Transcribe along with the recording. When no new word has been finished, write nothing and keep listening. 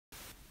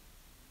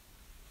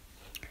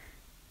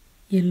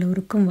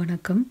எல்லோருக்கும்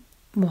வணக்கம்.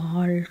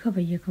 வாழ்க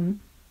வையகம்,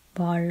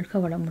 வாழ்க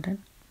வளமுடன்.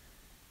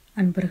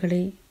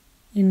 அன்பர்களே,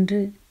 இன்று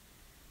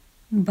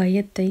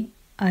பயத்தை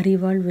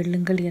அறிவால்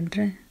வெல்லுங்கள்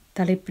என்ற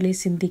தலைப்பிலே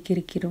சிந்திக்க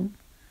இருக்கிறோம்.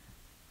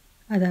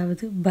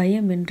 அதாவது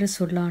பயம் என்ற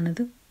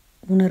சொல்லானது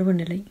உணர்வு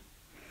நிலை.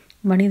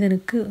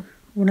 மனிதனுக்கு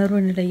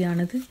உணர்வு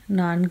நிலையானது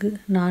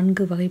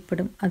நான்கு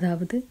வகைப்படும்.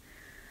 அதாவது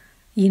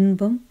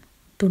இன்பம்,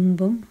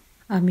 துன்பம்,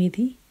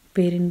 அமைதி,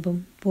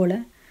 பேரின்பம்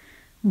போல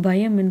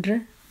பயம்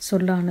என்ற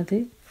சொல்லானது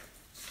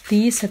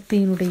தீய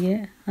சக்தியினுடைய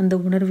அந்த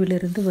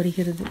உணர்விலிருந்து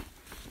வருகிறது.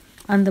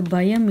 அந்த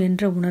பயம்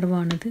என்ற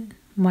உணர்வானது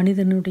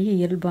மனிதனுடைய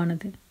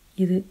இயல்பானது.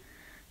 இது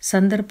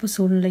சந்தர்ப்ப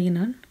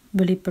சூழ்நிலையினால்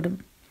வெளிப்படும்.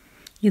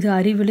 இது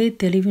அறிவிலே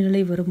தெளிவு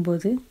நிலை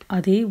வரும்போது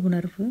அதே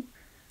உணர்வு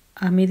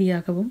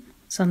அமைதியாகவும்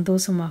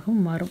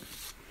சந்தோஷமாகவும் மாறும்.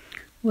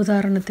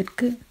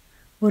 உதாரணத்திற்கு,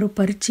 ஒரு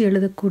பரீட்சை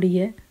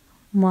எழுதக்கூடிய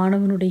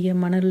மாணவனுடைய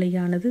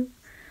மனநிலையானது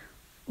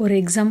ஒரு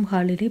எக்ஸாம்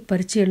ஹாலிலே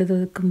பரீட்சை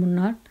எழுதுவதற்கு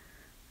முன்னால்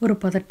ஒரு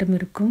பதட்டம்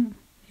இருக்கும்.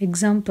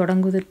 எக்ஸாம்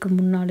தொடங்குவதற்கு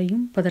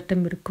முன்னாலேயும்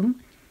பதட்டம் இருக்கும்.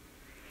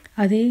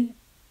 அதே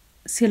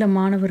சில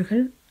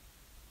மாணவர்கள்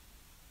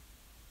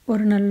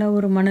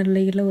ஒரு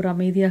மனநிலையில் ஒரு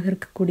அமைதியாக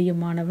இருக்கக்கூடிய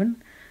மாணவன்,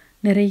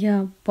 நிறையா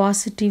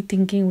பாசிட்டிவ்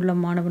திங்கிங் உள்ள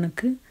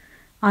மாணவனுக்கு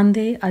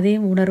அதே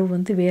உணர்வு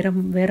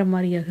வேற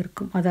மாதிரியாக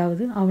இருக்கும்.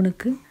 அதாவது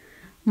அவனுக்கு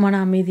மன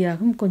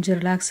அமைதியாகவும் கொஞ்சம்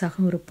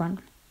ரிலாக்ஸாகவும் இருப்பான்.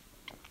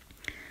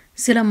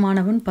 சில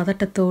மாணவன்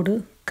பதட்டத்தோடு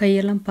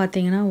கையெல்லாம்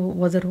பார்த்தீங்கன்னா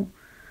உதறும்.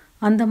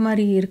 அந்த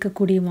மாதிரி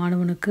இருக்கக்கூடிய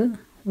மாணவனுக்கு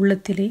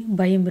உள்ளத்திலே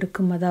பயம்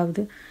இருக்கும்.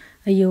 அதாவது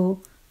ஐயோ,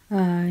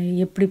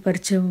 எப்படி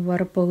பரீட்சை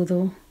வரப்போகுதோ,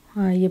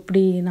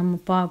 எப்படி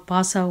நம்ம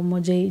பாஸ் ஆகுமோ,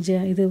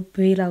 இது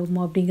ஃபெயில் ஆகுமோ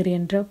அப்படிங்கிற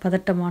என்ற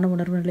பதட்டமான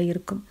உணர்வு நிலை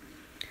இருக்கும்.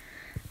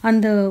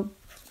 அந்த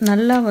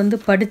நல்லா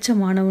படித்த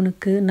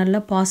மாணவனுக்கு,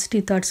 நல்ல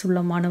பாசிட்டிவ் தாட்ஸ்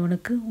உள்ள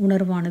மாணவனுக்கு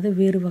உணர்வானது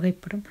வேறு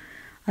வகைப்படும்.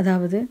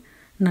 அதாவது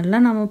நல்லா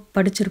நம்ம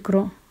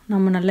படிச்சிருக்கிறோம்,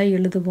 நம்ம நல்லா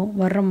எழுதுவோம்,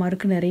 வர்ற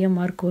மார்க்கு நிறைய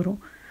மார்க்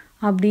வரும்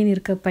அப்படின்னு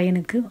இருக்க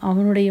பையனுக்கு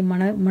அவனுடைய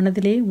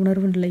மனதிலே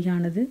உணர்வு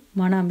நிலையானது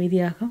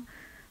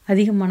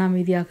அதிக மன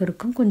அமைதியாக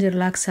இருக்கும். கொஞ்சம்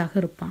ரிலாக்ஸாக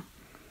இருப்பான்.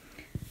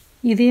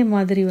 இதே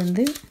மாதிரி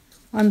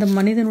அந்த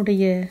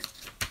மனிதனுடைய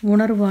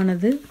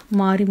உணர்வானது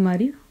மாறி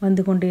மாறி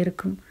வந்து கொண்டே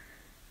இருக்கும்.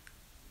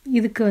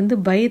 இதுக்கு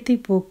பயத்தை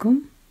போக்கும்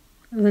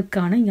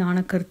இதற்கான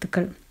ஞான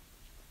கருத்துக்கள்.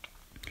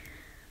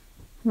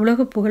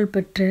 உலக புகழ்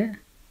பெற்ற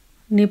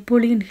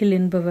நெப்போலியன் ஹில்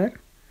என்பவர்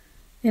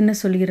என்ன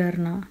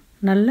சொல்கிறார்னா,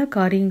 நல்ல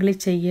காரியங்களை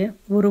செய்ய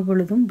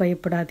ஒருபொழுதும்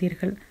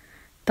பயப்படாதீர்கள்.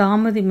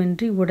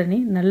 தாமதமின்றி உடனே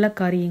நல்ல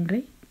காரியங்களை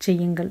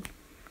செய்யுங்கள்.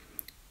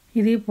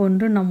 இதே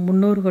போன்று நம்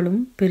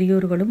முன்னோர்களும்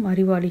பெரியோர்களும்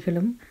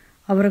அறிவாளிகளும்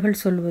அவர்கள்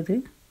சொல்வது,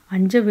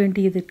 அஞ்ச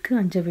வேண்டியதற்கு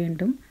அஞ்ச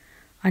வேண்டும்,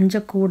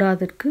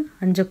 அஞ்சக்கூடாதற்கு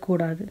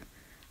அஞ்சக்கூடாது.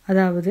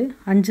 அதாவது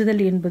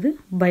அஞ்சுதல் என்பது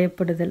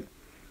பயப்படுதல்.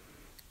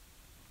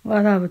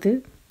 அதாவது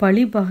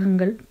பழி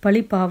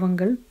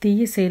பாவங்கள்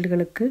தீய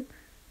செயல்களுக்கு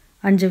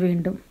அஞ்ச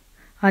வேண்டும்.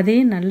 அதே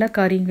நல்ல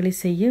காரியங்களை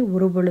செய்ய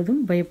ஒருபொழுதும்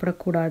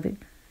பயப்படக்கூடாது.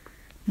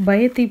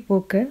 பயத்தை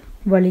போக்க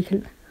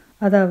வழிகள்.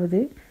 அதாவது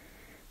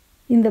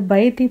இந்த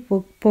பயத்தை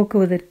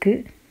போக்குவதற்கு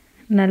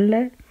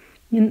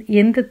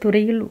எந்த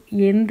துறையில்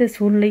எந்த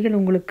சூழ்நிலையில்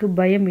உங்களுக்கு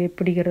பயம்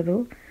ஏற்படுகிறதோ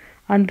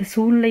அந்த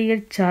சூழ்நிலையை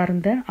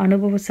சார்ந்த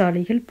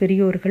அனுபவசாலிகள்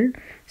பெரியோர்கள்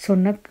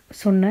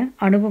சொன்ன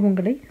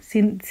அனுபவங்களை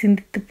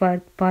சிந்தித்து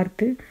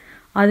பார்த்து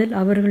அதில்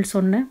அவர்கள்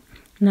சொன்ன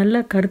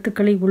நல்ல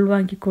கருத்துக்களை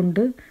உள்வாங்கி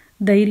கொண்டு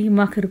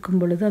தைரியமாக இருக்கும்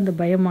பொழுது அந்த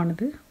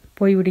பயமானது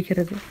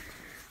போய்விடுகிறது.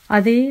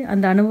 அதே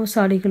அந்த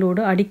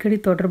அனுபவசாலிகளோடு அடிக்கடி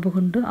தொடர்பு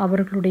கொண்டு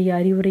அவர்களுடைய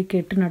அறிவுரை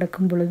கேட்டு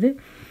நடக்கும் பொழுது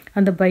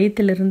அந்த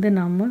பயத்திலிருந்து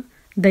நாம்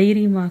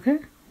தைரியமாக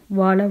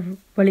வாழ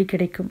வழி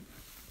கிடைக்கும்.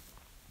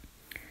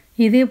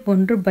 இதே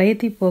போன்று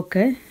பயத்தை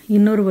போக்க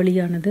இன்னொரு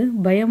வழியானது,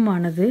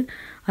 பயமானது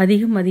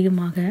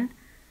அதிகமாக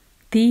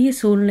தீய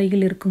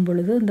சூழ்நிலையில் இருக்கும்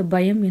பொழுது அந்த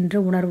பயம் என்ற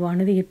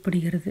உணர்வானது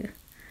ஏற்படுகிறது.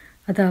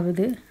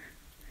 அதாவது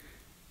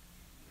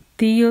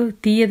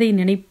தீயதை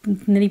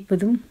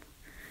நினைப்பதும்,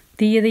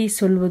 தீயதை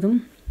சொல்வதும்,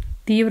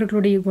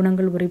 தீயவர்களுடைய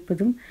குணங்கள்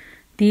உரைப்பதும்,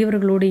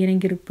 தீயவர்களோடு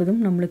இணங்கியிருப்பதும்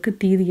நம்மளுக்கு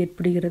தீது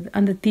ஏற்படுகிறது.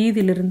 அந்த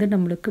தீதிலிருந்து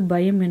நம்மளுக்கு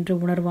பயம் என்ற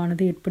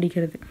உணர்வானது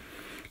ஏற்படுகிறது.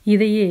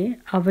 இதையே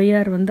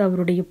ஔவையார்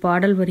அவருடைய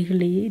பாடல்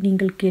வரிகளிலேயே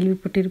நீங்கள்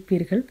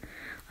கேள்விப்பட்டிருப்பீர்கள்.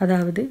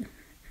 அதாவது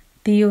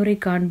தீயோரை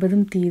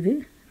காண்பதும் தீது,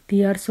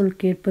 தீயார் சொல்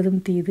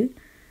கேட்பதும் தீது,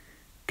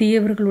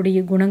 தீயவர்களுடைய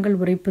குணங்கள்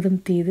உரைப்பதும்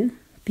தீது,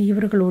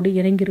 தீயவர்களோடு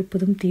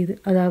இணங்கியிருப்பதும் தீது.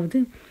 அதாவது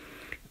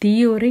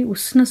தீயோரை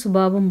உஷ்ண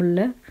சுபாவம் உள்ள,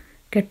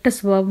 கெட்ட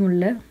சுபாவம்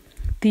உள்ள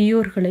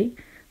தீயோர்களை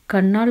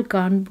கண்ணால்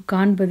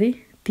காண்பதே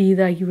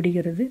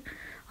தீதாகிவிடுகிறது.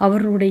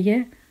 அவர்களுடைய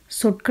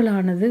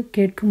சொற்களானது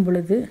கேட்கும்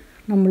பொழுது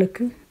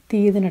நம்மளுக்கு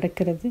தீது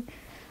நடக்கிறது.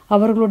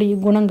 அவர்களுடைய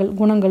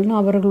குணங்கள்னு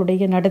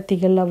அவர்களுடைய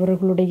நடத்தைகள்,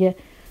 அவர்களுடைய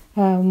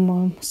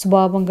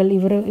சுபாவங்கள்,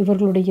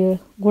 இவர்களுடைய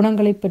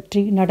குணங்களை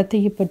பற்றி,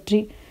 நடத்தையை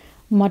பற்றி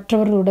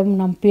மற்றவர்களிடம்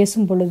நாம்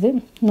பேசும் பொழுது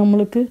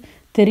நம்மளுக்கு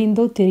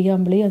தெரிந்தோ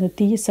தெரியாமலே அந்த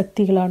தீய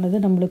சக்திகளானது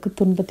நம்மளுக்கு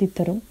துன்பத்தை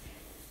தரும்.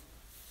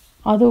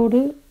 அதோடு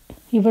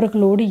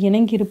இவர்களோடு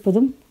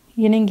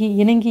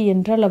இணங்கி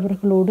என்றால்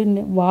அவர்களோடு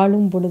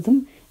வாழும் பொழுதும்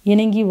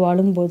இணங்கி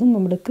வாழும் போதும்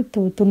நம்மளுக்கு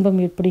துன்பம்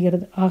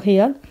ஏற்படுகிறது.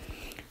 ஆகையால்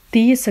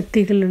தீய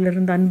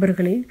சக்திகளிலிருந்து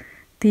அன்பர்களே,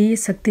 தீய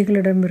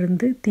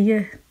சக்திகளிடமிருந்து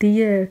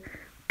தீய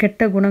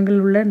கெட்ட குணங்கள்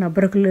உள்ள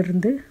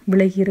நபர்களிலிருந்து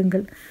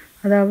விலகியிருங்கள்.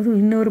 அதாவது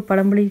இன்னொரு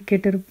பழமொழி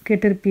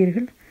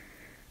கேட்டிருப்பீர்கள்,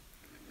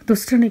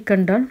 துஷ்டனை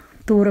கண்டால்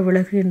தூர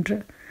விலகு என்று.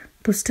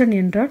 துஷ்டன்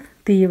என்றால்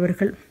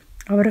தீயவர்கள்.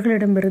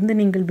 அவர்களிடமிருந்து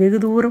நீங்கள் வெகு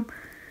தூரம்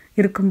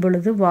இருக்கும்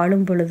பொழுது,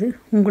 வாழும் பொழுது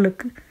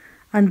உங்களுக்கு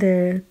அந்த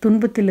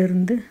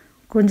துன்பத்திலிருந்து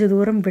கொஞ்ச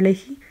தூரம்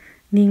விலகி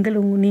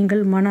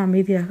நீங்கள் மன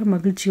அமைதியாக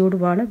மகிழ்ச்சியோடு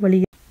வாழ வழி.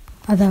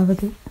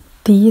 அதாவது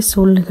தீய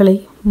சூழ்நிலைகளை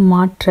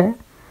மாற்ற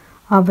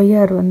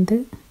ஔவையார்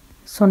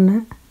சொன்ன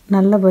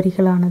நல்ல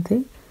வரிகளானது,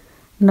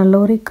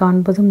 நல்லோரை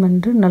காண்பதும்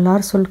நன்று,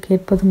 நல்லார் சொல்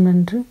கேட்பதும்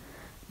நன்று,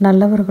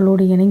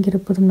 நல்லவர்களோடு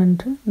இணங்கியிருப்பதும்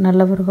நன்று,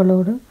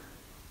 நல்லவர்களோடு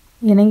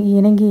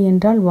இணங்கி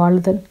என்றால்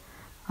வாழ்தல்.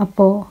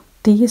 அப்போது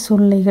தீய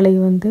சூழ்நிலைகளை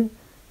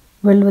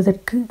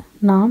வெல்வதற்கு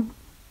நான்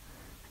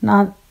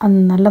அந்த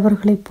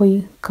நல்லவர்களை போய்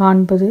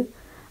காண்பது,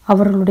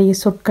 அவர்களுடைய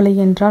சொற்களை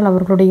என்றால்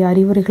அவர்களுடைய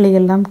அறிவுரைகளை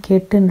எல்லாம்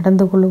கேட்டு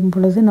நடந்து கொள்ளும்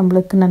பொழுது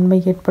நம்மளுக்கு நன்மை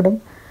ஏற்படும்.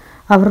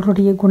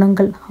 அவர்களுடைய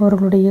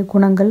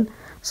குணங்கள்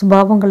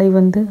சுபாவங்களை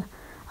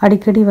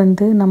அடிக்கடி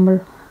நம்ம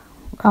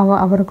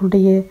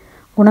அவர்களுடைய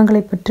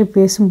குணங்களை பற்றி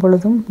பேசும்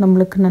பொழுதும்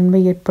நம்மளுக்கு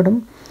நன்மை ஏற்படும்.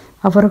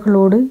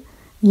 அவர்களோடு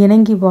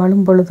இணங்கி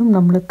வாழும் பொழுதும்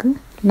நம்மளுக்கு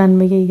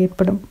நன்மையை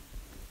ஏற்படும்.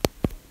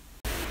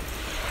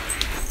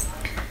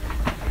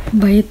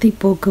 பயத்தை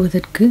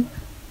போக்குவதற்கு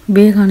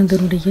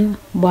விவேகானந்தருடைய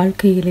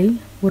வாழ்க்கையிலே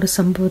ஒரு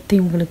சம்பவத்தை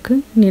உங்களுக்கு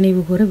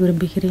நினைவு கூற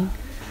விரும்புகிறேன்.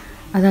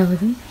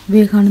 அதாவது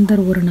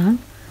விவேகானந்தர் ஒரு நாள்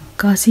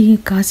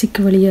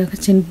காசிக்கு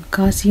வழியாக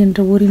காசி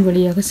என்ற ஊரின்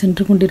வழியாக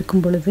சென்று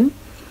கொண்டிருக்கும் பொழுது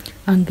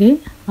அங்கே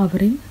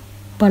அவரை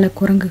பல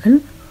குரங்குகள்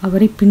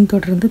அவரை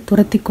பின்தொடர்ந்து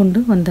துரத்தி கொண்டு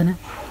வந்தன.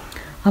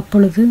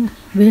 அப்பொழுது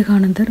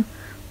விவேகானந்தர்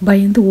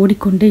பயந்து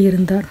ஓடிக்கொண்டே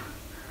இருந்தார்.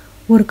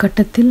 ஒரு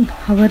கட்டத்தில்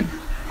அவர்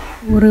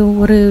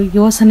ஒரு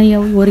யோசனை,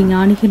 ஒரு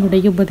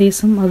ஞானிகளுடைய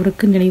உபதேசம்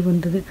அவருக்கு நினைவு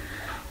வந்தது.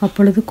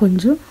 அப்பொழுது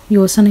கொஞ்சம்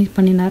யோசனை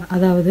பண்ணினார்.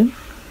 அதாவது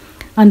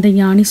அந்த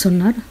ஞானி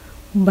சொன்னார்,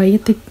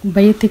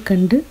 பயத்தை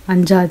கண்டு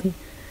அஞ்சாதே,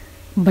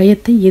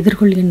 பயத்தை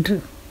எதிர்கொள் என்று.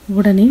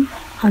 உடனே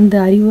அந்த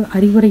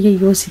அறிவுரையை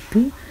யோசித்து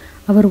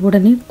அவர்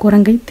உடனே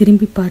குரங்கை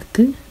திரும்பி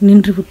பார்த்து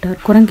நின்று விட்டார்.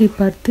 குரங்கை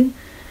பார்த்து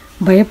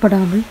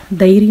பயப்படாமல்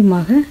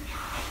தைரியமாக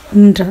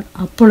நின்றார்.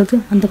 அப்பொழுது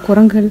அந்த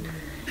குரங்குகள்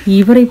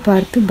இவரை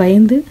பார்த்து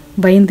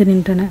பயந்து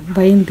நின்றன.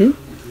 பயந்து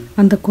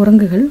அந்த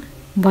குரங்குகள்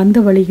வந்த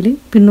வழிகளை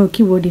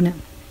பின்னோக்கி ஓடின.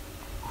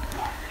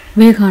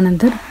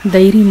 விவேகானந்தர்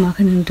தைரியமாக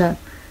நின்றார்.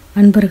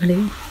 அன்பர்களே,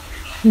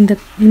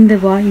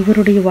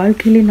 இவருடைய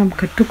வாழ்க்கையிலே நாம்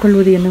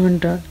கற்றுக்கொள்வது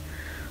என்னவென்றால்,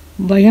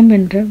 பயம்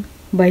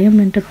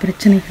என்ற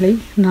பிரச்சனைகளை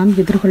நாம்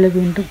எதிர்கொள்ள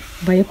வேண்டும்.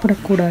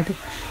 பயப்படக்கூடாது.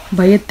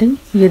 பயத்தை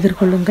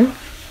எதிர்கொள்ளுங்கள்,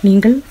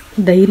 நீங்கள்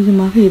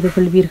தைரியமாக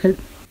எதிர்கொள்வீர்கள்.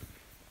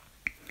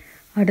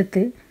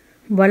 அடுத்து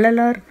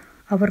வள்ளலார்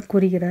அவர்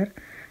கூறுகிறார்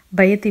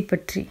பயத்தை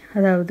பற்றி.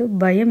 அதாவது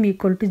பயம் =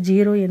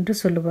 0 என்று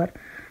சொல்லுவார்.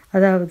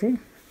 அதாவது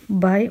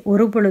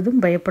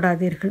ஒருபொழுதும்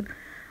பயப்படாதீர்கள்.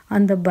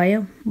 அந்த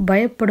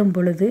பயப்படும்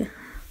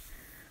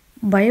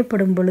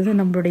பொழுது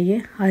நம்முடைய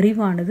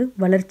அறிவானது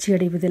வளர்ச்சி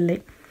அடைவதில்லை.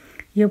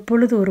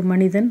 எப்பொழுது ஒரு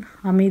மனிதன்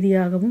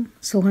அமைதியாகவும்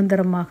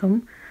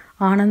சுதந்திரமாகவும்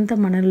ஆனந்த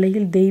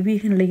மனநிலையில்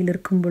தெய்வீக நிலையில்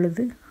இருக்கும்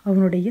பொழுது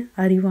அவனுடைய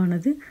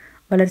அறிவானது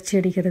வளர்ச்சி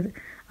அடைகிறது.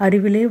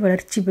 அறிவிலே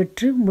வளர்ச்சி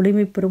பெற்று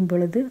முழுமை பெறும்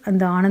பொழுது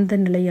அந்த ஆனந்த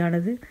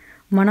நிலையானது,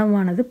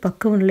 மனமானது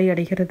பக்குவ நிலை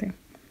அடைகிறது.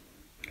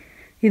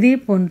 இதே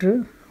போன்று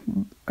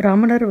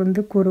ரமணர்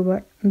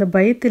கூறுவார், இந்த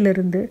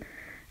பயத்திலிருந்து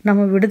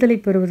நம்ம விடுதலை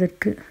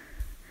பெறுவதற்கு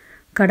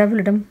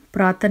கடவுளிடம்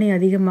பிரார்த்தனை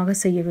அதிகமாக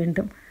செய்ய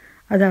வேண்டும்.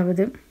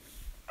 அதாவது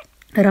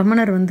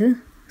ரமணர்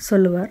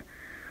சொல்லுவார்,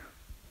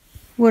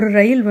 ஒரு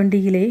ரயில்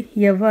வண்டியிலே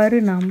எவ்வாறு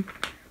நாம்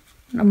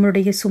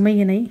நம்முடைய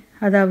சுமையினை,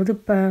 அதாவது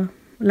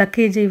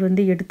லக்கேஜை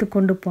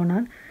எடுத்துக்கொண்டு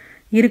போனால்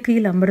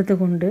இருக்கையில் அமர்ந்து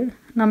கொண்டு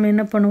நம்ம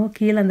என்ன பண்ணுவோம்,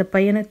 கீழே அந்த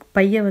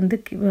பையை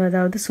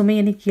அதாவது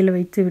சுமையினை கீழே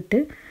வைத்து விட்டு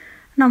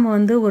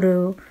நம்ம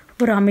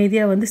ஒரு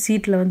அமைதியாக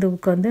சீட்டில்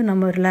உட்காந்து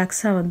நம்ம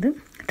ரிலாக்ஸாக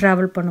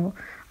ட்ராவல் பண்ணுவோம்.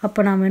 அப்போ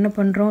நாம் என்ன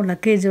பண்ணுறோம்,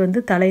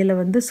 லக்கேஜ்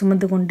தலையில்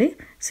சுமந்து கொண்டே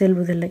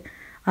செல்வதில்லை.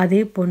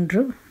 அதே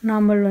போன்று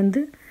நாம்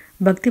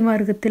பக்தி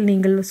மார்க்கத்தில்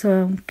நீங்கள்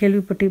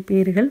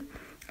கேள்விப்பட்டிருப்பீர்கள்.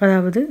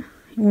 அதாவது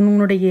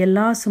உன்னுடைய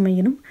எல்லா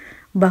சுமையினும்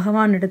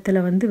பகவானிடத்தில்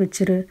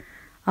வச்சிரு,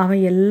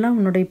 அவன் எல்லாம்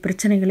உன்னுடைய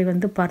பிரச்சனைகளை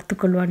பார்த்து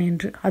கொள்வான்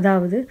என்று.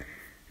 அதாவது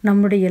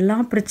நம்முடைய எல்லா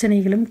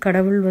பிரச்சனைகளும்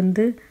கடவுள்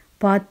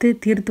பார்த்து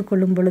தீர்த்து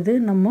கொள்ளும் பொழுது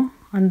நம்ம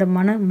அந்த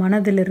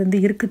மனதிலிருந்து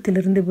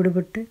இறுக்கத்திலிருந்து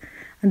விடுபட்டு,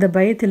 அந்த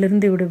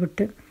பயத்திலிருந்து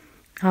விடுபட்டு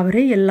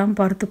அவரே எல்லாம்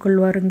பார்த்து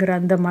கொள்வாருங்கிற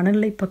அந்த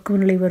மனநிலை பக்குவ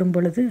நிலை வரும்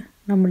பொழுது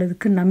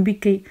நம்மளுக்கு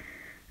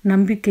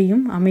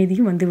நம்பிக்கையும்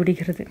அமைதியும்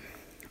விடுகிறது.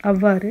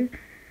 அவ்வாறு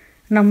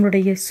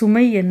நம்முடைய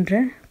சுமை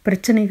என்ற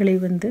பிரச்சனைகளை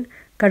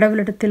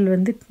கடவுளிடத்தில்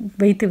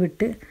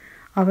வைத்துவிட்டு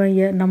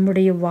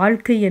நம்முடைய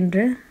வாழ்க்கை என்ற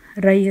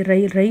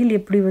ரயில்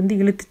எப்படி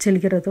இழுத்து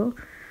செல்கிறதோ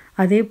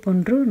அதே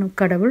போன்று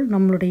கடவுள்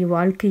நம்மளுடைய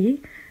வாழ்க்கையை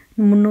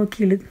முன்னோக்கி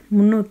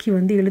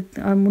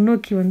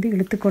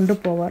இழுத்து கொண்டு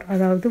போவார்.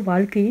 அதாவது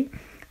வாழ்க்கையை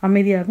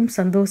அமைதியாகவும்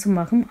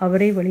சந்தோஷமாகவும்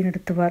அவரே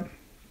வழிநடத்துவார்.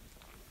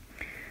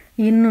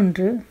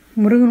 இன்னொன்று,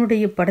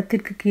 முருகனுடைய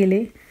படத்திற்கு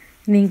கீழே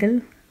நீங்கள்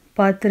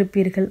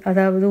பார்த்திருப்பீர்கள்.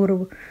 அதாவது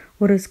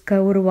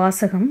ஒரு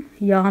வாசகம்,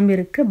 யாம்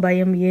இருக்க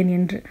பயம் ஏன்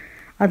என்று.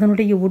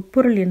 அதனுடைய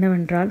உட்பொருள்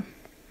என்னவென்றால்,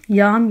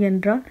 யாம்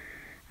என்றால்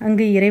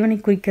அங்கு இறைவனை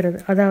குறிக்கிறது.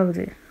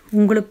 அதாவது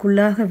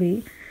உங்களுக்குள்ளாகவே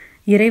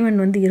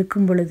இறைவன்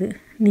இருக்கும் பொழுது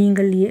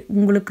நீங்கள்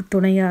உங்களுக்கு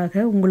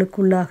துணையாக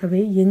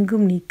உங்களுக்குள்ளாகவே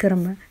எங்கும்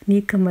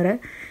நீக்கமர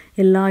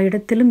எல்லா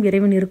இடத்திலும்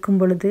இறைவன் இருக்கும்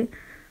பொழுது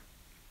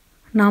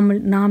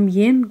நாம்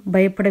ஏன்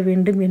பயப்பட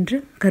வேண்டும் என்று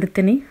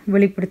கருத்தினை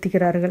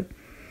வெளிப்படுத்துகிறார்கள்.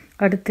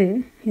 அடுத்து,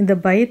 இந்த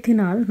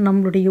பயத்தினால்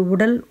நம்முடைய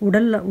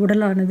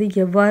உடலானது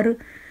எவ்வாறு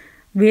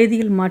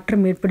வேதியியல்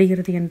மாற்றம்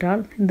ஏற்படுகிறது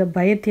என்றால், இந்த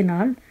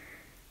பயத்தினால்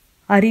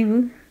அறிவு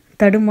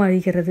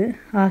தடுமாறுகிறது.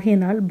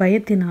 ஆகையினால்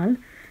பயத்தினால்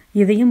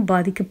இதயம்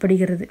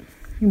பாதிக்கப்படுகிறது.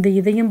 இந்த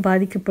இதயம்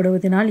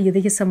பாதிக்கப்படுவதனால்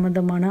இதய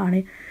சம்பந்தமான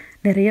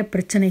நிறைய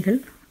பிரச்சனைகள்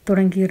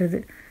தொடங்குகிறது.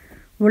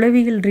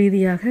 உளவியல்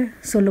ரீதியாக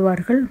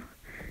சொல்லுவார்கள்,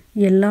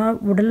 எல்லா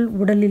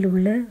உடலில்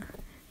உள்ள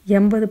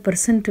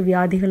 80%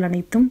 வியாதிகள்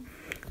அனைத்தும்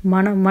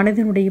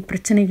மனதினுடைய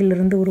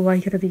பிரச்சனைகளிலிருந்து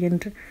உருவாகிறது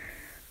என்று.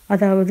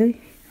 அதாவது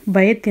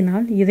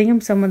பயத்தினால்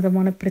இதயம்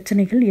சம்பந்தமான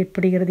பிரச்சனைகள்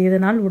ஏற்படுகிறது,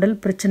 இதனால் உடல்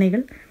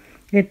பிரச்சனைகள்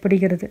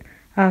ஏற்படுகிறது.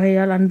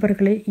 ஆகையால்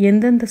அன்பர்களே,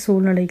 எந்தெந்த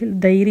சூழ்நிலையில்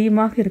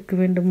தைரியமாக இருக்க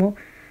வேண்டுமோ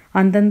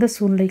அந்தந்த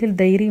சூழ்நிலையில்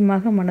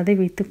தைரியமாக மனதை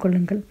வைத்து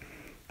கொள்ளுங்கள்.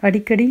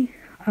 அடிக்கடி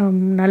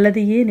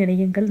நல்லதையே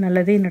நினையுங்கள்,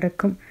 நல்லதே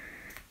நடக்கும்.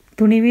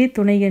 துணிவே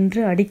துணை என்று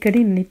அடிக்கடி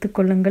நினைத்து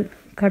கொள்ளுங்கள்.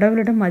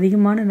 கடவுளிடம்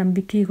அதிகமான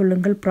நம்பிக்கை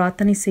கொள்ளுங்கள்,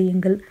 பிரார்த்தனை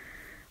செய்யுங்கள்,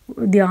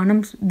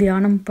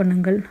 தியானம்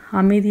பண்ணுங்கள்.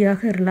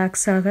 அமைதியாக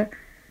ரிலாக்ஸாக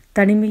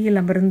தனிமையில்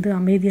அமர்ந்து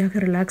அமைதியாக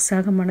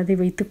ரிலாக்ஸாக மனதை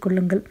வைத்து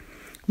கொள்ளுங்கள்.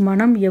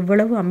 மனம்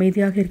எவ்வளவு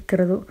அமைதியாக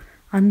இருக்கிறதோ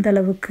அந்த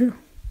அளவுக்கு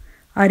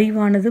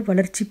அறிவானது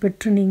வளர்ச்சி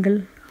பெற்று நீங்கள்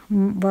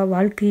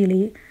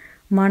வாழ்க்கையிலேயே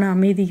மன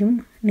அமைதியும்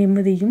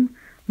நிம்மதியும்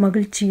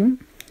மகிழ்ச்சியும்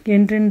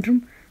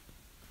என்றென்றும்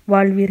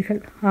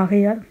வாழ்வீர்கள்.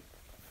 ஆகையால்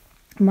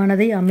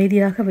மனதை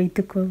அமைதியாக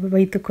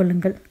வைத்து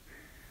கொள்ளுங்கள்.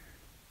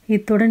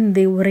 இத்துடன்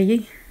இந்த உரையை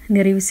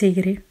நிறைவு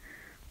செய்கிறேன்.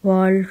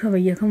 வாழ்க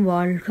வையகம்,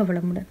 வாழ்க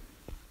வளமுடன்.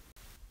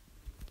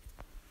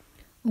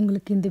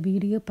 உங்களுக்கு இந்த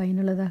வீடியோ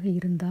பயனுள்ளதாக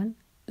இருந்தால்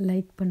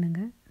லைக்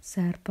பண்ணுங்கள்,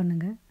 ஷேர்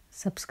பண்ணுங்கள்,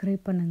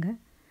 சப்ஸ்கிரைப் பண்ணுங்கள்.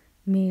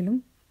 மேலும்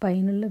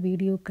பயனுள்ள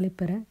வீடியோக்களை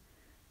பெற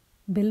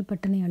பெல்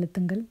பட்டனை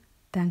அழுத்துங்கள்.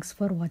 தேங்க்ஸ்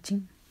ஃபார்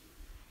வாட்சிங்.